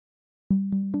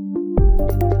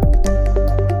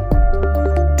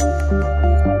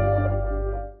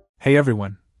Hey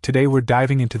everyone, today we're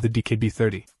diving into the DKB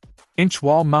 30-inch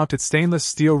wall-mounted stainless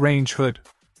steel range hood.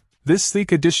 This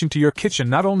sleek addition to your kitchen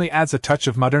not only adds a touch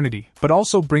of modernity, but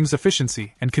also brings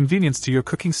efficiency and convenience to your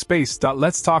cooking space.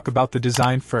 Let's talk about the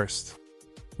design first.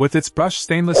 With its brushed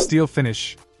stainless steel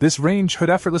finish, this range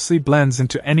hood effortlessly blends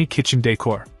into any kitchen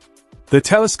decor. The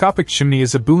telescopic chimney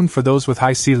is a boon for those with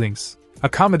high ceilings,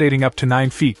 accommodating up to 9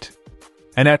 feet.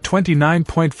 And at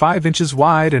 29.5 inches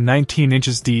wide and 19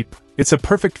 inches deep, it's a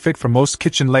perfect fit for most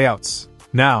kitchen layouts.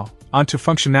 Now, onto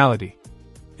functionality.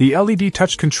 The LED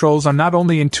touch controls are not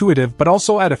only intuitive but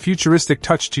also add a futuristic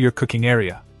touch to your cooking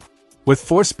area. With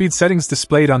 4-speed settings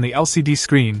displayed on the LCD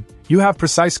screen, you have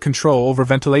precise control over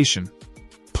ventilation.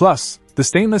 Plus, the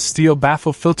stainless steel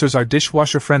baffle filters are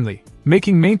dishwasher-friendly,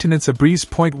 making maintenance a breeze.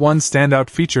 One standout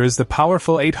feature is the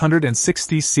powerful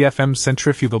 860 CFM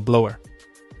centrifugal blower.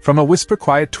 From a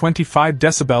whisper-quiet 25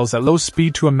 decibels at low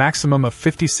speed to a maximum of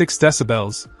 56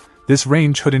 decibels, this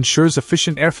range hood ensures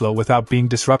efficient airflow without being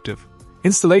disruptive.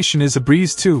 Installation is a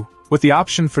breeze too, with the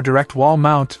option for direct wall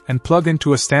mount and plug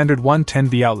into a standard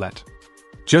 110V outlet.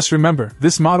 Just remember,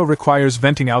 this model requires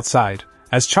venting outside,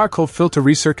 as charcoal filter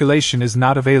recirculation is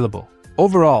not available.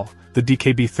 Overall, the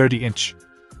DKB 30-inch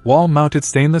wall-mounted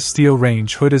stainless steel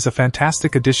range hood is a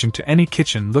fantastic addition to any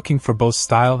kitchen looking for both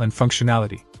style and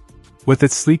functionality. With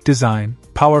its sleek design,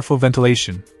 powerful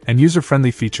ventilation, and user-friendly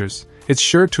features, it's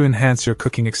sure to enhance your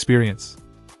cooking experience.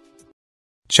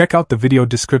 Check out the video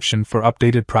description for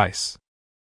updated price.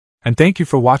 And thank you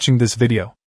for watching this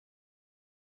video.